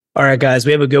All right, guys,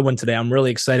 we have a good one today. I'm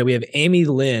really excited. We have Amy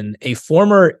Lynn, a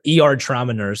former ER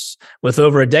trauma nurse with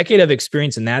over a decade of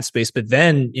experience in that space. But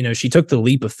then, she took the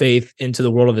leap of faith into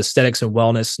the world of aesthetics and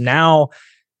wellness. Now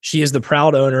she is the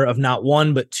proud owner of not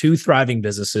one, but two thriving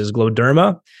businesses, Glo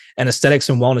Derma, an aesthetics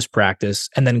and wellness practice,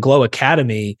 and then Glo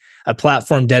Academy, a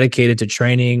platform dedicated to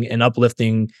training and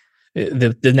uplifting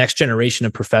the next generation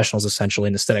of professionals, essentially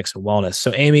in aesthetics and wellness.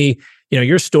 So, Amy,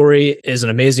 your story is an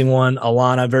amazing one.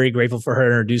 Alana, very grateful for her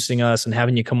introducing us and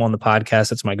having you come on the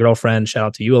podcast. That's my girlfriend. Shout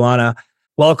out to you, Alana.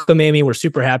 Welcome, Amy. We're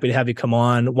super happy to have you come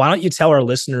on. Why don't you tell our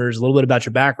listeners a little bit about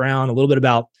your background, a little bit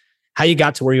about how you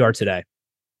got to where you are today?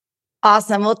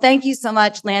 Awesome. Well, thank you so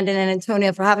much, Landon and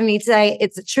Antonio, for having me today.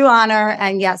 It's a true honor.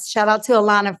 And yes, shout out to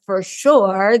Alana for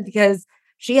sure, because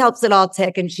she helps it all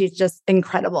tick and she's just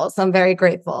incredible. So I'm very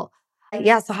grateful.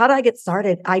 Yeah. So how did I get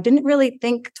started? I didn't really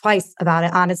think twice about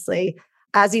it, honestly.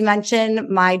 As you mentioned,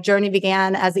 my journey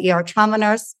began as an ER trauma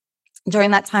nurse.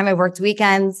 During that time, I worked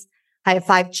weekends. I have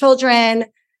 5 children.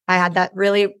 I had that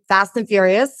really fast and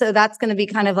furious. So that's going to be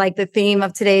kind of like the theme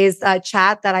of today's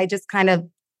chat, that I just kind of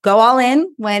go all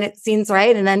in when it seems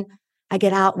right. And then I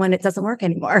get out when it doesn't work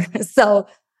anymore. So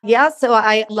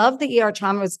I love the ER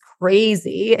trauma. It was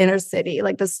crazy, inner city.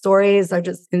 Like the stories are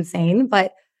just insane,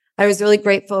 but I was really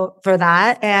grateful for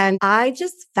that. And I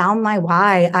just found my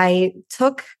why. I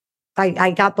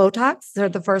got Botox for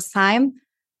the first time.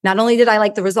 Not only did I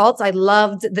like the results, I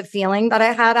loved the feeling that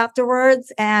I had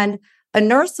afterwards. And a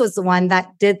nurse was the one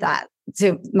that did that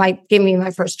gave me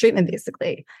my first treatment,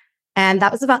 basically. And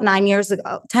that was about 9 years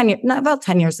ago, about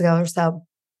 10 years ago or so.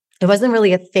 It wasn't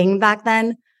really a thing back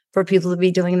then for people to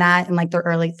be doing that in like their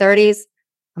early 30s.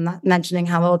 I'm not mentioning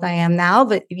how old I am now,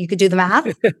 but you could do the math.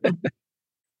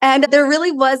 And there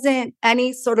really wasn't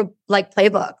any sort of like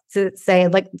playbook to say,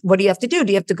 like, what do you have to do?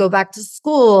 Do you have to go back to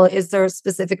school? Is there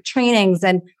specific trainings?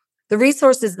 And the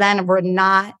resources then were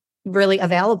not really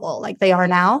available like they are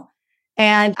now.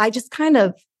 And I just kind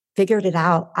of figured it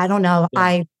out. I don't know. Yeah.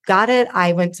 I got it.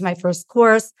 I went to my first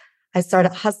course. I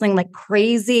started hustling like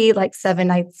crazy, like 7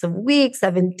 nights a week,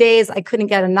 7 days. I couldn't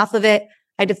get enough of it.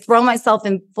 I had to throw myself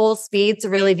in full speed to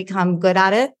really become good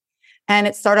at it. And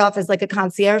it started off as like a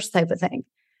concierge type of thing.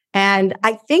 And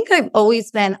I think I've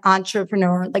always been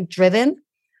entrepreneur, like driven.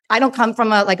 I don't come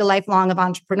from a lifelong of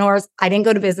entrepreneurs. I didn't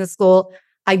go to business school.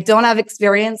 I don't have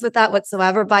experience with that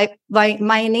whatsoever. By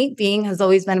my innate being has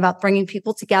always been about bringing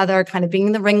people together, kind of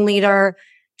being the ringleader,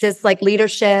 just like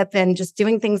leadership and just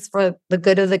doing things for the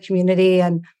good of the community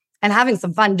and having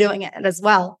some fun doing it as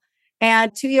well.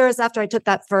 And 2 years after I took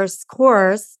that first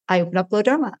course, I opened up Glo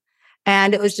Derma.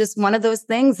 And it was just one of those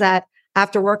things that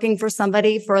after working for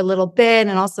somebody for a little bit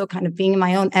and also kind of being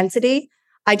my own entity,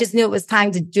 I just knew it was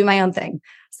time to do my own thing.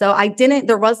 So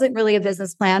there wasn't really a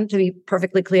business plan, to be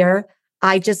perfectly clear.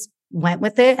 I just went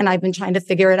with it and I've been trying to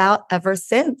figure it out ever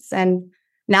since. And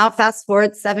now fast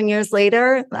forward 7 years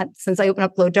later, since I opened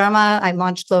up Glo Derma, I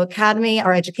launched Glo Academy,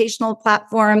 our educational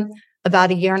platform,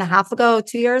 about a year and a half ago,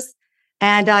 2 years.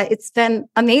 And it's been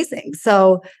amazing.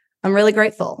 So I'm really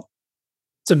grateful.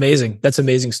 It's amazing. That's an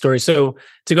amazing story. So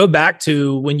to go back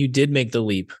to when you did make the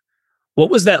leap, what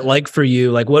was that like for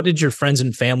you? Like, what did your friends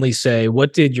and family say?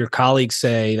 What did your colleagues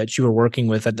say that you were working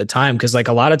with at the time? Because like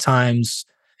a lot of times,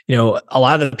 a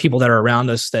lot of the people that are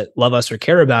around us that love us or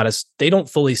care about us, they don't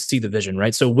fully see the vision,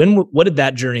 right? So what did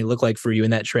that journey look like for you in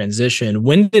that transition?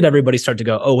 When did everybody start to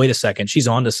go, oh, wait a second, she's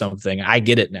onto something. I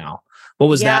get it now. What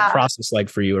was that process like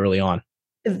for you early on?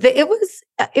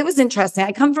 It was interesting.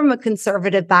 I come from a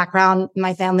conservative background.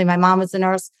 My family, my mom was a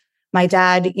nurse. My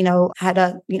dad, had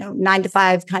a, 9 to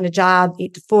 5 kind of job,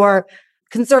 8 to 4,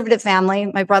 conservative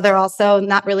family. My brother also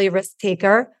not really a risk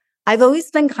taker. I've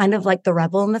always been kind of like the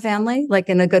rebel in the family, like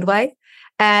in a good way.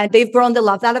 And they've grown to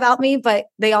love that about me. But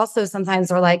they also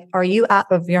sometimes are like, are you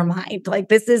out of your mind? Like,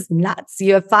 this is nuts.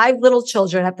 You have 5 little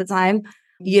children at the time.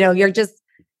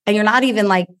 And you're not even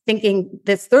like thinking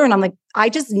this through. And I'm like, I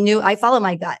just knew, I follow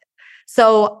my gut.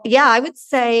 So yeah, I would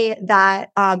say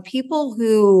that people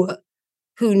who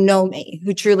know me,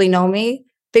 who truly know me,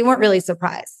 they weren't really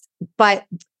surprised. But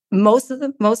most of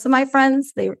my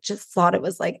friends, they just thought it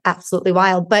was like absolutely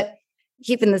wild. But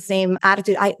keeping the same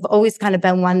attitude, I've always kind of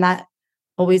been one that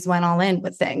always went all in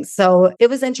with things. So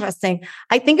it was interesting.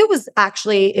 I think it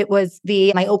was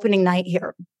my opening night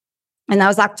here. And that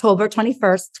was October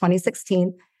 21st,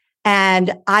 2016.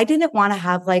 And I didn't want to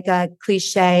have like a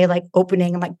cliche, like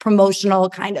opening, like promotional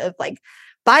kind of like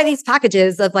buy these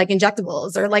packages of like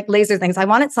injectables or like laser things. I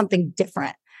wanted something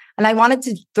different. And I wanted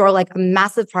to throw like a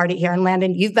massive party here. And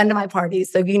Landon, you've been to my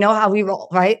parties, so you know how we roll,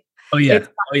 right? Oh yeah.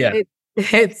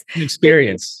 It's an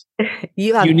experience.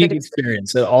 You have unique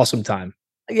experience, an awesome time.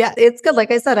 Yeah, it's good.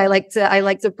 Like I said, I like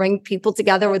to bring people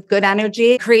together with good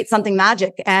energy, create something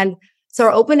magic. And so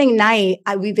our opening night,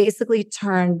 we basically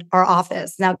turned our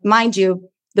office. Now, mind you,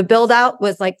 the build out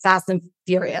was like fast and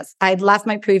furious. I'd left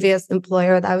my previous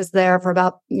employer that I was there for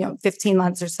about, 15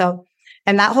 months or so.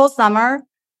 And that whole summer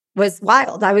was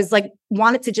wild. I was like,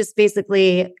 wanted to just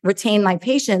basically retain my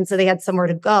patients so they had somewhere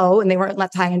to go and they weren't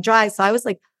left high and dry. So I was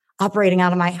like operating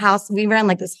out of my house. We ran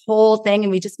like this whole thing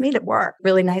and we just made it work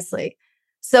really nicely.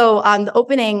 So on the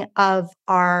opening of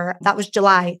that was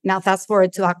July. Now fast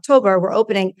forward to October, we're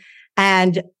opening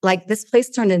and like this place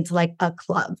turned into like a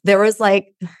club. There was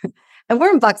like, and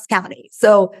we're in Bucks County.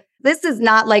 So this is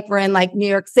not like we're in like New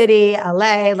York City,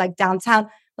 LA, like downtown.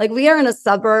 Like we are in a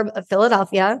suburb of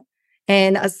Philadelphia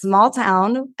in a small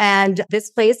town. And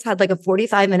this place had like a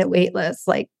 45-minute wait list,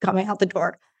 like coming out the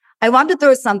door. I wanted to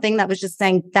throw something that was just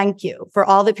saying thank you for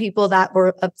all the people that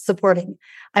were supporting.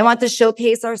 I want to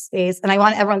showcase our space and I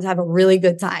want everyone to have a really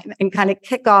good time and kind of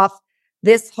kick off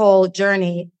this whole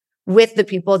journey with the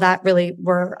people that really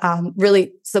were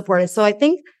really supportive. So I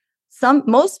think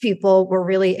most people were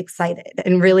really excited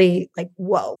and really like,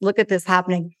 whoa, look at this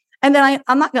happening. And then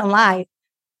I'm not going to lie,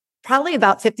 probably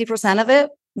about 50% of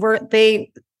it were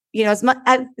they, as much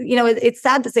as, it's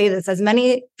sad to say this, as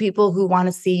many people who want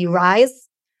to see you rise,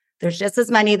 there's just as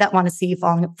many that want to see you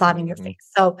fall flat on your face.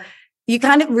 So you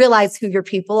kind of realize who your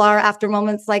people are after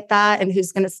moments like that and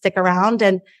who's going to stick around.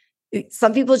 And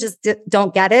some people just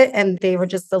don't get it. And they were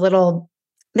just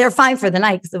they're fine for the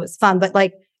night because it was fun. But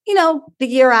like, the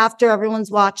year after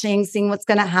everyone's watching, seeing what's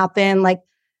going to happen, like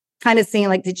kind of seeing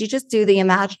like, did you just do the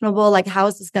imaginable? Like, how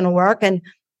is this going to work? And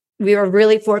we were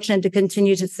really fortunate to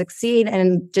continue to succeed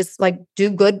and just like do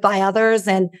good by others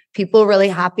and people really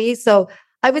happy. So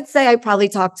I would say I probably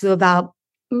talked to about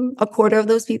a quarter of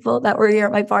those people that were here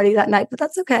at my party that night, but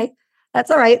that's okay.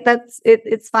 That's all right.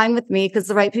 It's fine with me because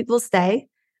the right people stay.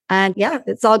 And yeah,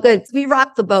 it's all good. We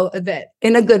rocked the boat a bit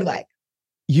in a good way.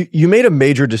 You made a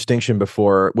major distinction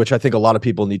before, which I think a lot of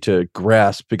people need to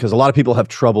grasp because a lot of people have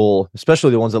trouble,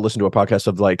 especially the ones that listen to a podcast,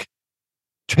 of like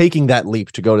taking that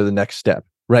leap to go to the next step,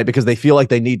 right? Because they feel like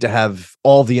they need to have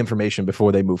all the information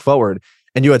before they move forward.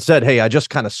 And you had said, hey, I just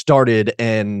kind of started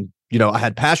and, I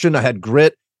had passion, I had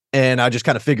grit, and I just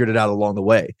kind of figured it out along the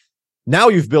way. Now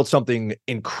you've built something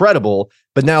incredible,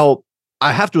 but now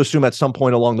I have to assume at some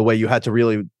point along the way, you had to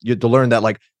learn that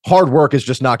like hard work is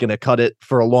just not going to cut it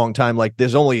for a long time. Like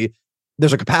there's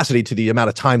a capacity to the amount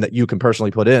of time that you can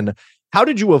personally put in. How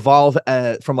did you evolve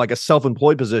from like a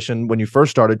self-employed position when you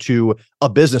first started to a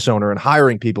business owner and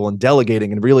hiring people and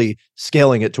delegating and really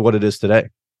scaling it to what it is today?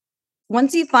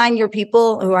 Once you find your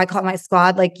people, who I call my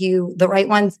squad, like the right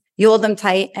ones, you hold them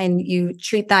tight and you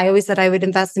treat them. I always said I would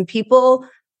invest in people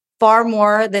far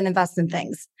more than invest in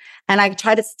things. And I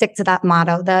try to stick to that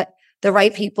motto that the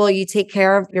right people, you take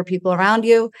care of your people around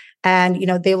you and,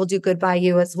 they will do good by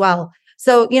you as well.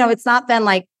 So, it's not been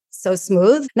like so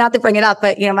smooth, not to bring it up,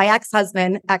 but, my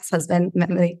ex-husband, let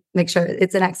me make sure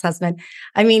it's an ex-husband.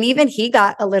 I mean, even he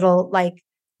got a little like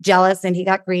jealous and he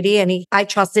got greedy and I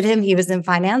trusted him. He was in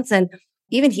finance and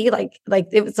even he like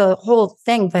it was a whole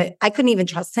thing, but I couldn't even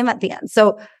trust him at the end.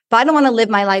 So, but I don't want to live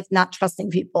my life not trusting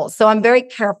people. So I'm very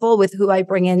careful with who I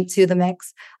bring into the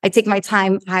mix. I take my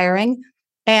time hiring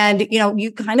and,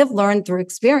 you kind of learn through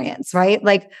experience, right?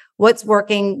 Like what's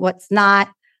working, what's not,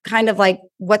 kind of like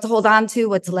what to hold on to,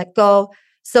 what to let go.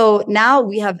 So now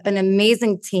we have an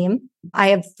amazing team. I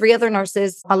have 3 other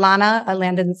nurses, Alana,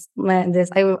 Landon's,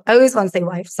 I always want to say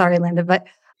wife, sorry, Landon, but,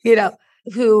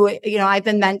 who, I've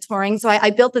been mentoring. So I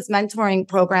built this mentoring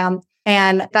program.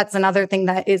 And that's another thing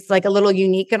that is like a little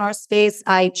unique in our space.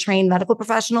 I train medical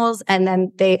professionals and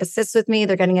then they assist with me.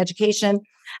 They're getting education.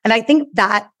 And I think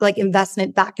that like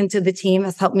investment back into the team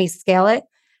has helped me scale it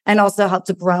and also helped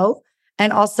to grow.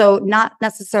 And also not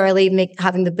necessarily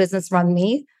having the business run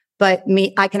me, but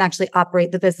I can actually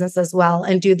operate the business as well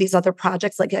and do these other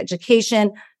projects like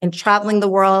education and traveling the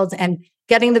world and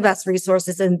getting the best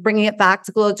resources and bringing it back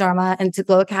to Glo Derma and to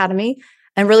Glo Academy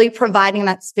and really providing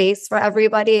that space for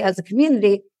everybody as a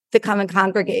community to come and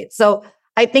congregate. So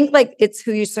I think like it's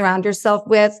who you surround yourself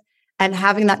with and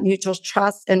having that mutual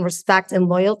trust and respect and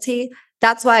loyalty.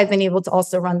 That's why I've been able to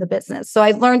also run the business. So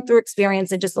I've learned through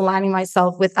experience and just aligning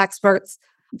myself with experts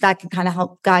that can kind of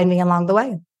help guide me along the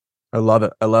way. I love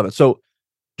it. I love it. So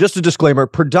just a disclaimer,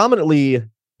 predominantly,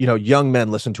 young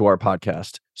men listen to our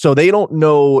podcast, so they don't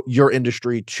know your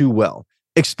industry too well.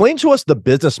 Explain to us the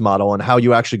business model and how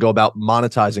you actually go about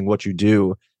monetizing what you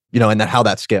do, and how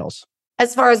that scales.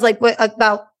 As far as like what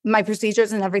about my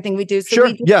procedures and everything we do. So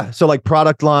sure. Yeah. So like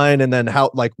product line and then how,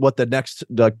 like what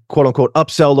the quote unquote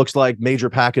upsell looks like,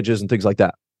 major packages and things like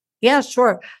that. Yeah,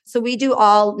 sure. So we do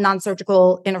all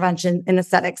non-surgical intervention in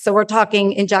aesthetics. So we're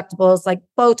talking injectables like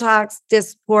Botox,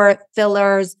 Dysport,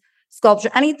 fillers, sculpture,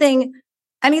 anything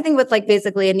with like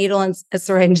basically a needle and a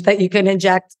syringe that you can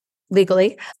inject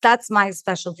legally. That's my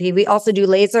specialty. We also do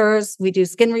lasers. We do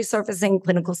skin resurfacing,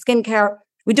 clinical skincare.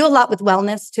 We do a lot with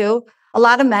wellness too. A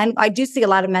lot of men, I do see a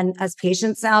lot of men as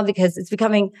patients now because it's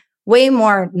becoming way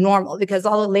more normal because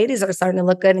all the ladies are starting to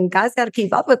look good and guys got to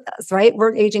keep up with us, right?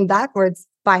 We're aging backwards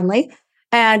finally.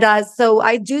 And so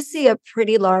I do see a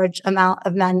pretty large amount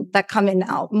of men that come in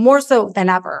now, more so than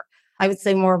ever. I would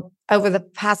say more over the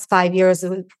past 5 years,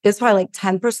 it's probably like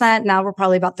 10%. Now we're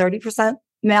probably about 30%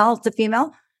 male to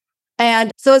female.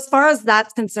 And so as far as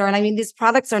that's concerned, I mean, these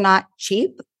products are not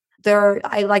cheap.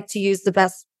 I like to use the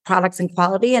best products and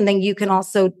quality. And then you can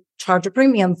also charge a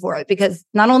premium for it because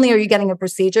not only are you getting a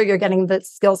procedure, you're getting the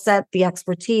skill set, the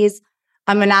expertise.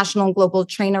 I'm a national and global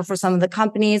trainer for some of the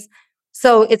companies.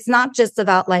 So it's not just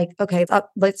about like, okay,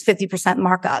 let's 50%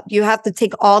 markup. You have to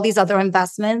take all these other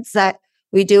investments that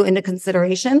we do into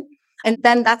consideration. And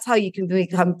then that's how you can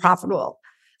become profitable.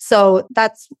 So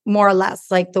that's more or less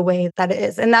like the way that it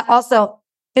is. And that also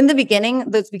in the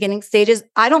beginning, those beginning stages,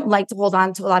 I don't like to hold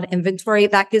on to a lot of inventory.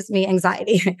 That gives me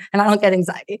anxiety and I don't get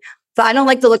anxiety. So I don't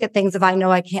like to look at things if I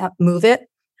know I can't move it.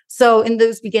 So in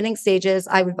those beginning stages,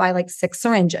 I would buy like 6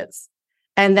 syringes.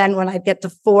 And then when I'd get to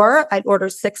 4, I'd order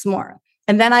 6 more.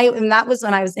 And that was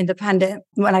when I was independent,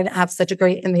 when I didn't have such a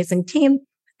great, amazing team.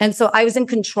 And so I was in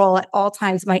control at all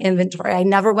times of my inventory. I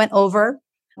never went over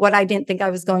what I didn't think I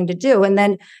was going to do. And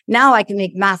then now I can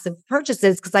make massive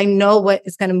purchases because I know what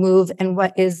is going to move and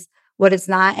what is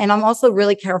not. And I'm also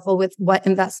really careful with what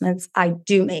investments I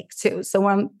do make too. So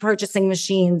when I'm purchasing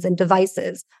machines and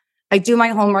devices, I do my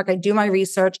homework, I do my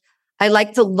research. I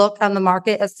like to look on the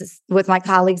market with my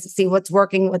colleagues to see what's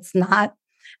working, what's not.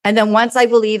 And then once I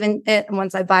believe in it, and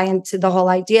once I buy into the whole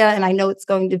idea and I know it's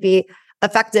going to be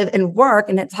effective and work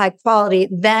and it's high quality,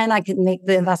 then I can make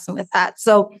the investment with that.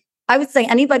 So I would say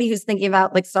anybody who's thinking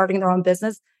about like starting their own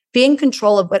business, be in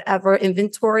control of whatever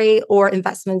inventory or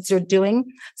investments you're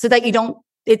doing so that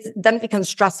then it becomes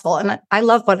stressful. And I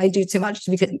love what I do too much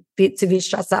to be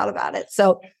stressed out about it.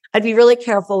 So I'd be really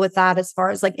careful with that as far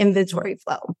as like inventory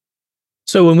flow.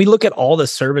 So when we look at all the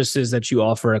services that you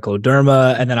offer at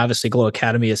Gloderma, and then obviously Glo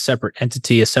Academy, a separate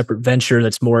entity, a separate venture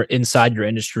that's more inside your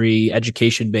industry,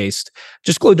 education based,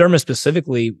 just Gloderma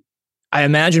specifically, I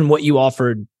imagine what you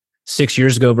offered 6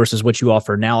 years ago versus what you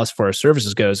offer now as far as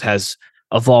services goes has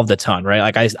evolved a ton, right?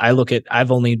 Like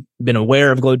I've only been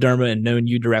aware of Gloderma and known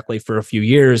you directly for a few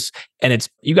years, and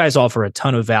you guys offer a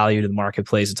ton of value to the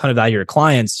marketplace, a ton of value to your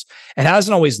clients. It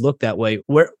hasn't always looked that way.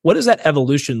 What does that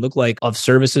evolution look like of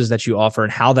services that you offer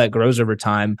and how that grows over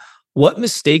time? What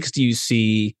mistakes do you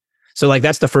see? So like,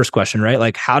 that's the first question, right?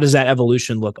 Like, how does that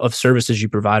evolution look of services you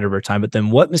provide over time? But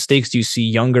then what mistakes do you see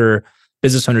younger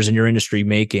business owners in your industry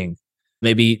making?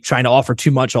 Maybe trying to offer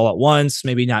too much all at once,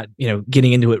 maybe not,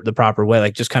 getting into it the proper way.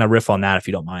 Like just kind of riff on that if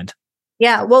you don't mind.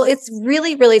 Yeah, well, it's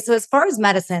really, really, so as far as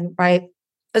medicine, right?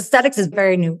 Aesthetics is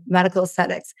very new, medical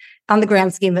aesthetics on the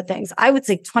grand scheme of things. I would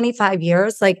say 25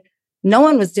 years, like no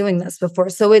one was doing this before.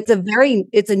 So it's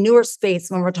a newer space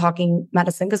when we're talking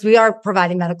medicine because we are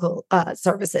providing medical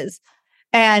services.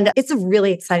 And it's a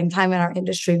really exciting time in our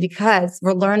industry because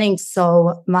we're learning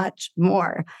so much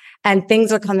more and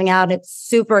things are coming out. It's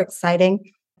super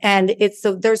exciting. And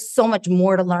there's so much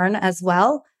more to learn as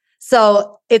well.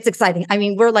 So it's exciting. I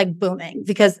mean, we're like booming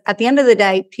because at the end of the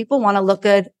day, people want to look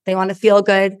good. They want to feel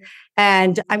good.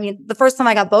 And I mean, the first time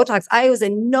I got Botox, I was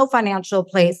in no financial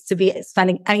place to be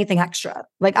spending anything extra.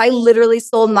 Like I literally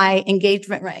sold my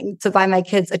engagement ring to buy my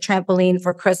kids a trampoline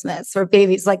for Christmas for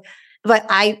babies. But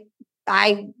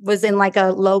I was in like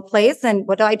a low place. And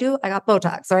what do? I got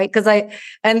Botox, right?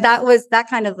 And that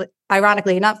kind of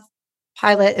ironically enough,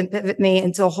 pilot and pivot me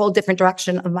into a whole different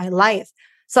direction of my life.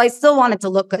 So I still wanted to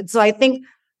look good. So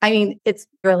it's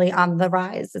really on the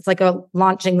rise. It's like a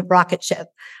launching rocket ship.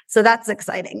 So that's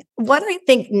exciting. What I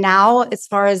think now, as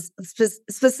far as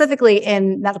specifically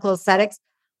in medical aesthetics,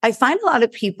 I find a lot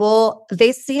of people,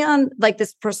 they see on like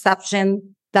this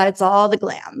perception that it's all the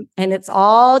glam and it's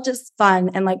all just fun.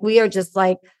 And like, we are just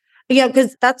like,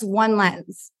 because that's one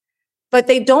lens, but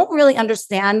they don't really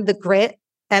understand the grit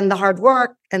and the hard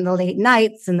work and the late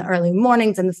nights and the early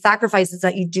mornings and the sacrifices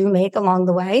that you do make along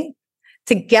the way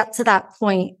to get to that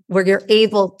point where you're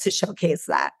able to showcase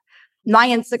that. My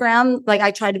Instagram, like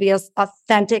I try to be as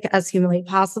authentic as humanly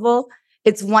possible.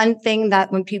 It's one thing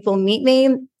that when people meet me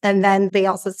and then they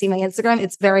also see my Instagram,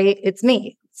 it's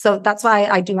me. So that's why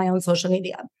I do my own social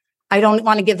media. I don't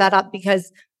want to give that up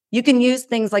because you can use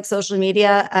things like social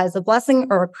media as a blessing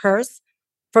or a curse.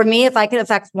 For me, if I could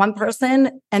affect one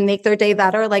person and make their day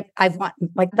better, like I've won.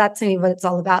 Like that's to me what it's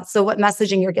all about. So what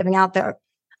messaging you're giving out there.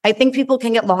 I think people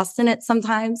can get lost in it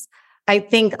sometimes. I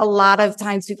think a lot of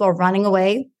times people are running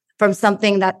away from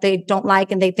something that they don't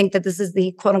like and they think that this is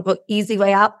the quote unquote easy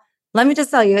way out. Let me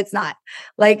just tell you, it's not.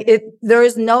 There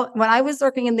is no, when I was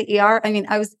working in the ER, I mean,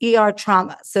 I was ER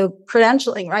trauma. So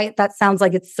credentialing, right? That sounds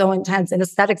like it's so intense, and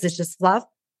aesthetics is just fluff.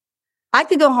 I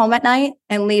could go home at night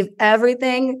and leave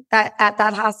everything at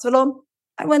that hospital.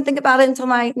 I wouldn't think about it until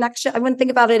my next shift. I wouldn't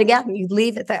think about it again. You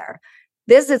leave it there.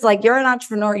 This is like, you're an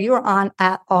entrepreneur, you are on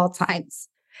at all times.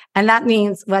 And that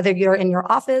means whether you're in your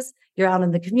office, you're out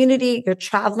in the community, you're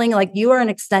traveling, like you are an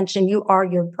extension, you are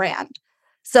your brand.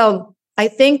 So I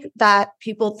think that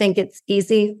people think it's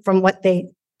easy from what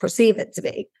they perceive it to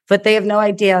be, but they have no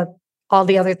idea all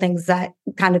the other things that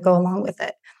kind of go along with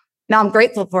it. Now I'm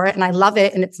grateful for it and I love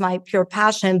it and it's my pure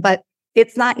passion, but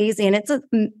it's not easy. And it's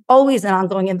always an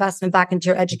ongoing investment back into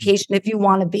your education if you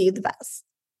want to be the best.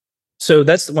 So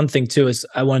that's one thing too, is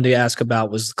I wanted to ask about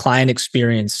was client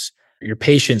experience, your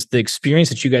patients, the experience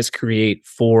that you guys create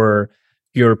for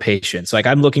your patients. Like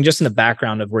I'm looking just in the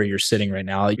background of where you're sitting right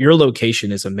now. Your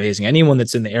location is amazing. Anyone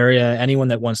that's in the area, anyone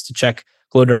that wants to check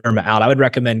Gloderma out, I would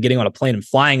recommend getting on a plane and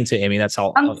flying to Amy. That's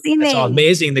how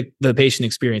amazing the patient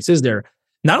experience is there.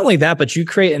 Not only that, but you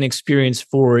create an experience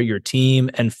for your team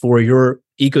and for your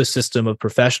ecosystem of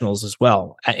professionals as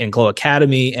well in Glo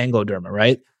Academy and Gloderma,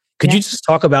 right? Could you just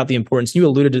talk about the importance? You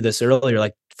alluded to this earlier,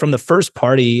 like from the first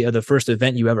party or the first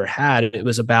event you ever had, it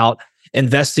was about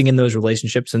investing in those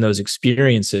relationships and those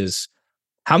experiences.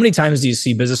 How many times do you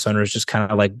see business owners just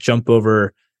kind of like jump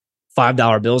over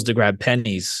 $5 bills to grab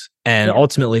pennies and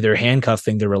ultimately they're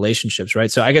handcuffing their relationships,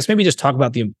 right? So I guess maybe just talk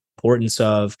about the importance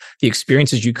of the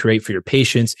experiences you create for your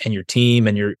patients and your team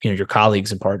and your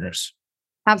colleagues and partners.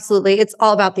 Absolutely. It's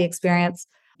all about the experience.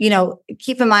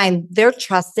 Keep in mind, they're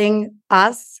trusting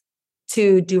us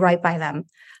to do right by them.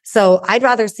 So I'd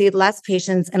rather see less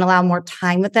patients and allow more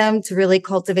time with them to really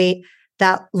cultivate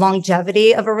that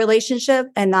longevity of a relationship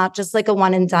and not just like a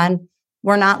one and done.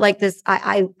 We're not like this.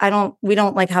 We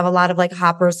don't like have a lot of like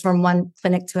hoppers from one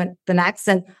clinic to the next.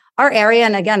 And our area,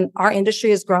 and again, our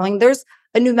industry is growing. There's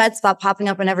a new MedSpa popping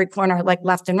up in every corner, like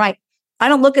left and right. I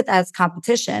don't look at that as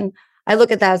competition. I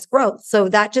look at that as growth. So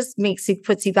that just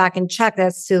puts you back in check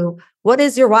as to what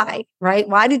is your why, right?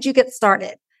 Why did you get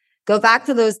started? Go back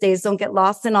to those days. Don't get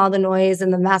lost in all the noise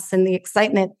and the mess and the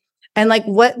excitement. And like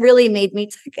what really made me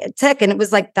tick. And it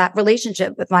was like that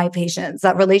relationship with my patients,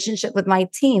 that relationship with my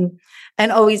team,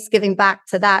 and always giving back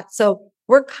to that. So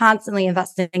we're constantly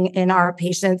investing in our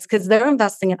patients because they're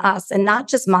investing in us and not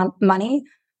just money.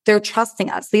 They're trusting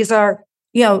us. These are,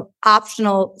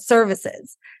 optional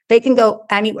services. They can go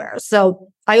anywhere. So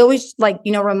I always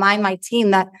remind my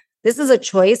team that this is a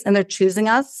choice and they're choosing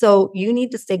us. So you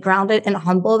need to stay grounded and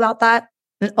humble about that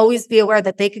and always be aware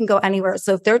that they can go anywhere.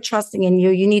 So if they're trusting in you,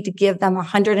 you need to give them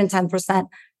 110%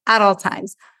 at all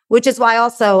times, which is why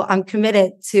also I'm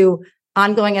committed to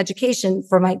ongoing education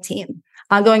for my team,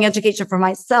 ongoing education for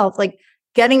myself, like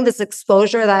getting this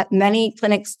exposure that many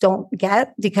clinics don't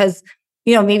get because,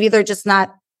 maybe they're just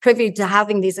not privy to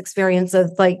having these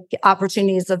experiences of like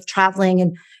opportunities of traveling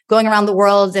and going around the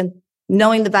world and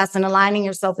knowing the best and aligning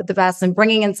yourself with the best and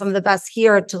bringing in some of the best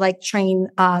here to like train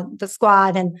the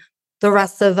squad and the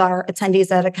rest of our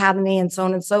attendees at Academy and so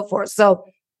on and so forth. So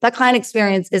that client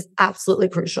experience is absolutely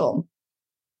crucial.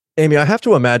 Amy, I have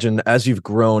to imagine as you've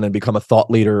grown and become a thought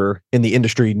leader in the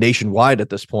industry nationwide at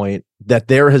this point, that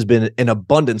there has been an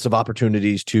abundance of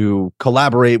opportunities to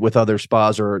collaborate with other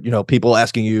spas or, people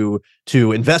asking you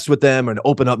to invest with them and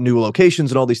open up new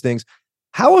locations and all these things.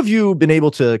 How have you been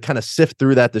able to kind of sift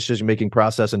through that decision-making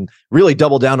process and really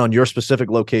double down on your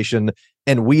specific location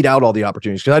and weed out all the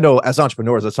opportunities? Because I know as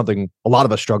entrepreneurs, that's something a lot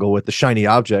of us struggle with, the shiny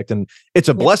object. And it's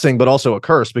a blessing, but also a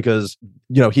curse because,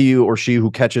 he or she who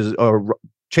catches or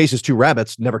chases two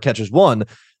rabbits never catches one.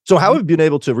 So how have you been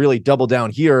able to really double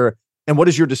down here? And what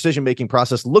does your decision-making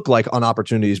process look like on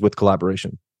opportunities with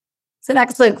collaboration? It's an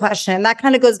excellent question. That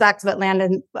kind of goes back to what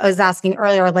Landon was asking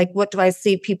earlier. Like, what do I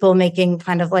see people making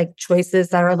kind of like choices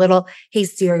that are a little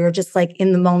hastier? You're just like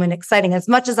in the moment, exciting. As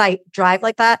much as I drive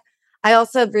like that, I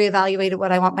also have reevaluated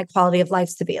what I want my quality of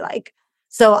life to be like.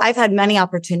 So I've had many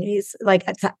opportunities, like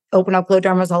to open up Glo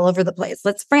Dermas all over the place.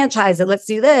 Let's franchise it. Let's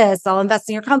do this. I'll invest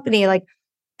in your company.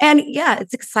 And yeah,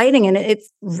 it's exciting. And it's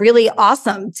really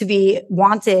awesome to be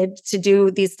wanted to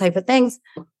do these type of things.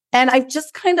 And I've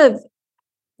just kind of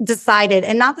decided,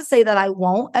 and not to say that I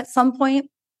won't at some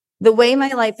point, the way my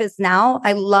life is now,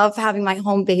 I love having my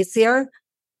home base here.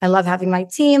 I love having my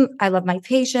team. I love my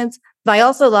patients, but I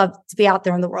also love to be out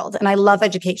there in the world and I love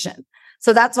education.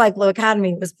 So that's why Glo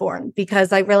Academy was born,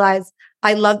 because I realized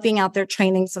I love being out there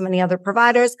training so many other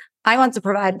providers. I want to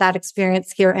provide that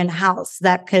experience here in-house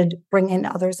that could bring in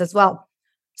others as well.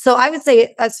 So I would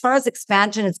say, as far as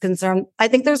expansion is concerned, I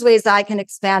think there's ways that I can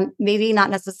expand, maybe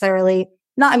not necessarily,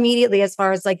 not immediately as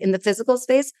far as like in the physical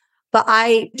space, but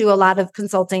I do a lot of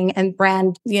consulting and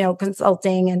brand,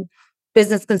 consulting and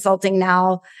business consulting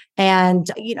now. And,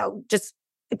 just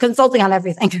consulting on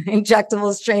everything,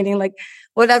 injectables, training, like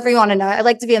whatever you want to know. I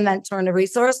like to be a mentor and a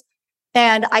resource.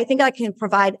 And I think I can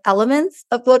provide elements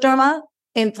of Gloderma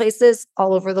in places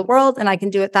all over the world, and I can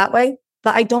do it that way.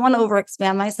 But I don't want to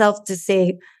overexpand myself to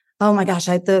say, oh my gosh,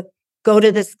 I have to go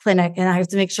to this clinic and I have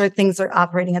to make sure things are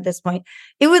operating at this point.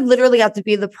 It would literally have to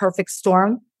be the perfect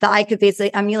storm that I could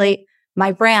basically emulate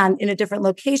my brand in a different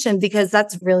location, because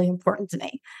that's really important to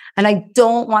me. And I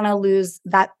don't want to lose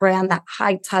that brand, that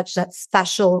high touch, that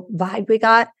special vibe we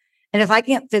got. And if I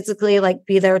can't physically like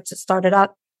be there to start it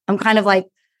up, I'm kind of like,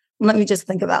 let me just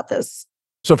think about this.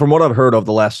 So from what I've heard of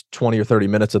the last 20 or 30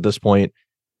 minutes at this point,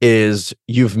 is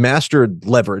you've mastered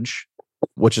leverage,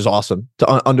 which is awesome,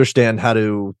 to understand how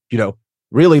to,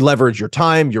 really leverage your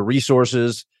time, your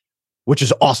resources, which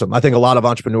is awesome. I think a lot of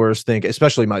entrepreneurs think,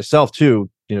 especially myself too,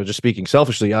 just speaking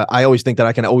selfishly, I always think that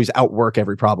I can always outwork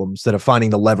every problem instead of finding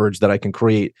the leverage that I can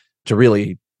create to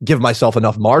really give myself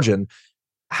enough margin.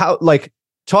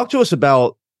 Talk to us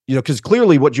about, because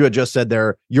clearly what you had just said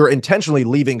there, you're intentionally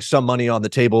leaving some money on the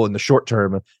table in the short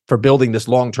term for building this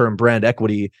long-term brand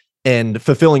equity and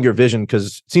fulfilling your vision,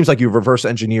 because it seems like you've reverse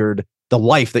engineered the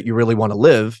life that you really want to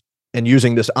live and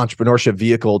using this entrepreneurship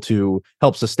vehicle to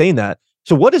help sustain that.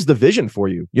 So what is the vision for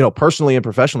you, personally and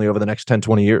professionally over the next 10,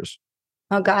 20 years?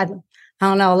 Oh God, I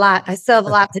don't know, a lot. I still have a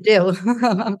lot to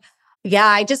do. Yeah,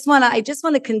 I just want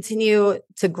to continue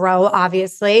to grow,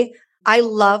 obviously. I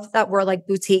love that we're like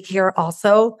boutique here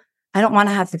also. I don't want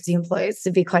to have 50 employees,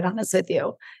 to be quite honest with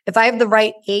you. If I have the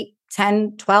right 8,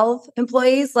 10, 12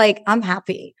 employees, like I'm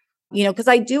happy, because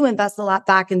I do invest a lot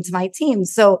back into my team.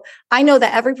 So I know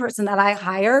that every person that I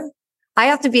hire, I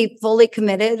have to be fully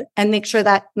committed and make sure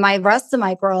that my rest of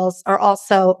my girls are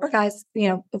also, or guys,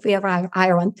 if we ever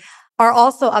hire one, are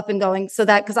also up and going, so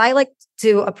that, because I like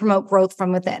to promote growth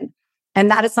from within.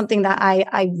 And that is something that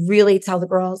I really tell the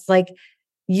girls, like,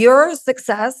 your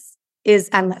success is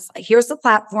endless. Here's the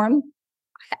platform.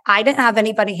 I didn't have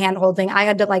anybody hand-holding. I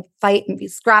had to like fight and be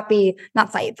scrappy,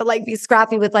 not fight, but like be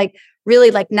scrappy with like really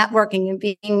like networking and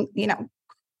being,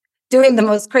 doing the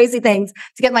most crazy things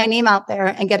to get my name out there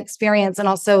and get experience and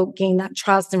also gain that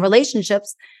trust and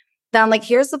relationships. Then I'm like,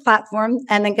 here's the platform.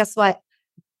 And then guess what?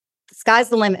 The sky's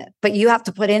the limit, but you have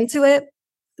to put into it.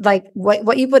 Like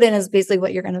what you put in is basically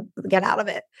what you're going to get out of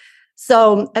it.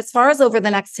 So as far as over the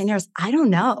next 10 years, I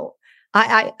don't know.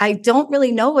 I don't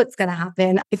really know what's going to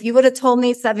happen. If you would have told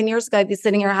me 7 years ago, I'd be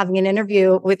sitting here having an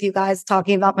interview with you guys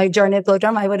talking about my journey at Glo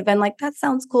Derma, I would have been like, that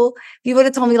sounds cool. If you would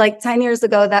have told me like 10 years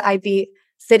ago that I'd be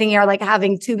sitting here like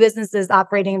having 2 businesses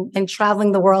operating and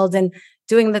traveling the world and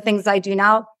doing the things I do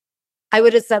now, I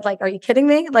would have said like, are you kidding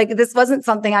me? Like, this wasn't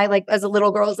something I like as a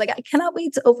little girl was like, I cannot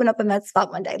wait to open up a MedSpa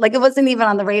one day. Like, it wasn't even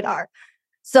on the radar.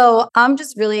 So I'm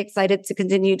just really excited to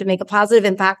continue to make a positive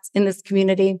impact in this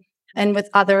community and with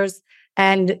others,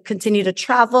 and continue to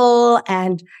travel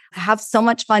and have so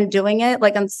much fun doing it.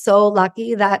 Like, I'm so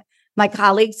lucky that my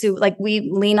colleagues who like, we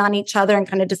lean on each other and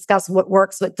kind of discuss what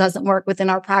works, what doesn't work within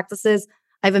our practices.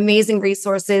 I have amazing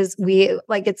resources.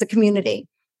 It's a community.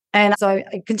 And so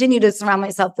I continue to surround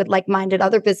myself with like-minded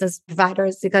other business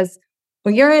providers, because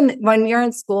when you're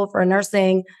in school for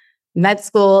nursing, med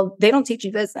school, they don't teach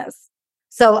you business.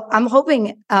 So I'm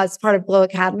hoping as part of Glo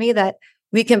Academy that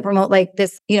we can promote like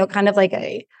this, kind of like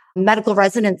a medical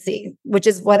residency, which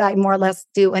is what I more or less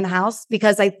do in-house,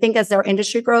 because I think as our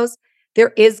industry grows, there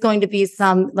is going to be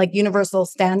some like universal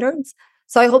standards.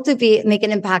 So I hope to make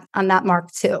an impact on that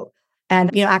mark too.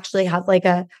 And, actually have like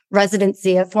a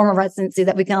formal residency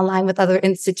that we can align with other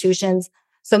institutions.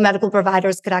 So medical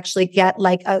providers could actually get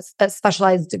like a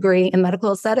specialized degree in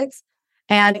medical aesthetics.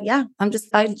 And yeah, I'm just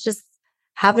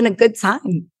having a good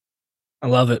time. I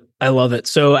love it. I love it.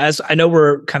 So as I know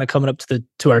we're kind of coming up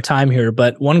to our time here,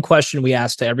 but one question we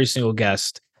ask to every single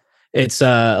guest, it's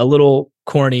a little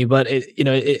corny, but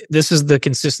this is the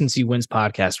Consistency Wins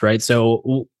podcast, right?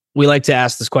 So we like to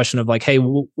ask this question of like, hey,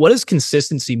 what does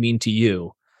consistency mean to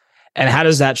you? And how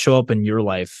does that show up in your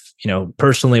life,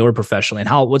 personally or professionally?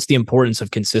 And what's the importance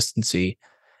of consistency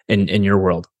in your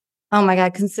world? Oh my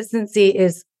God, consistency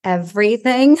is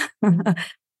everything.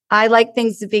 I like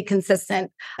things to be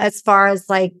consistent as far as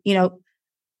like,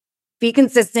 be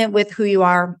consistent with who you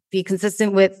are, be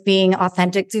consistent with being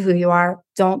authentic to who you are.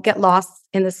 Don't get lost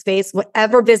in the space,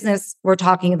 whatever business we're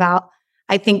talking about.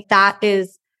 I think that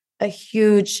is a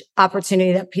huge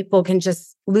opportunity that people can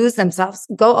just lose themselves.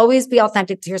 Go always be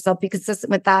authentic to yourself, be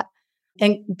consistent with that,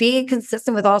 and be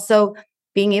consistent with also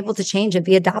being able to change and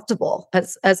be adaptable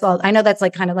as well. I know that's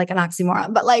like kind of like an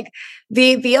oxymoron, but like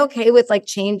be okay with like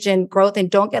change and growth, and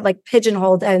don't get like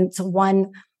pigeonholed into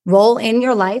one role in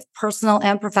your life, personal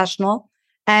and professional,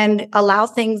 and allow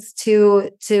things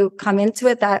to come into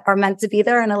it that are meant to be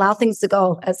there, and allow things to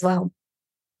go as well.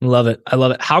 Love it. I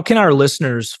love it. How can our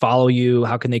listeners follow you?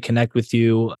 How can they connect with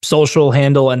you? Social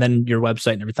handle, and then your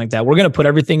website and everything like that. We're going to put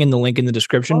everything in the link in the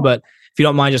description, but if you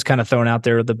don't mind just kind of throwing out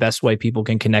there the best way people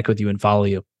can connect with you and follow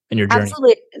you in your journey.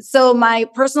 Absolutely. So my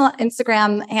personal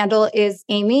Instagram handle is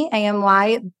Amy,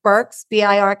 AMY, Birks,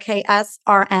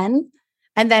 BIRKSRN,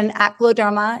 and then at Glo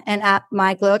Derma and at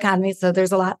my Glo Academy. So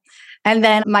there's a lot. And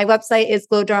then my website is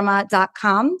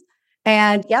gloderma.com.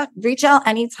 And yeah, reach out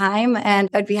anytime, and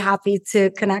I'd be happy to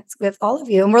connect with all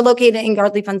of you. And we're located in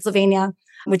Yardley, Pennsylvania,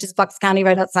 which is Bucks County,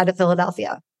 right outside of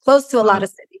Philadelphia, close to a lot of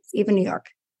cities, even New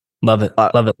York. Love it.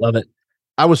 Love it. Love it.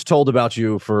 I was told about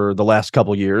you for the last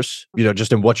couple of years,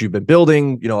 just in what you've been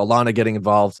building, Alana getting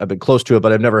involved. I've been close to it,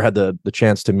 but I've never had the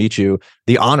chance to meet you,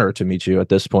 the honor to meet you at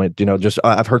this point.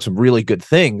 I've heard some really good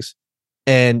things,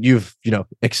 and you've,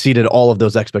 exceeded all of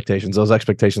those expectations. Those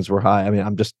expectations were high. I mean,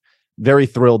 I'm just very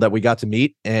thrilled that we got to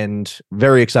meet, and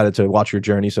very excited to watch your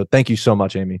journey. So thank you so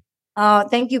much, Amy.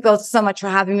 Thank you both so much for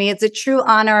having me. It's a true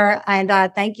honor, and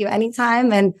thank you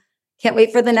anytime, and can't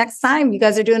wait for the next time. You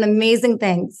guys are doing amazing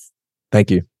things. Thank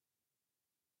you.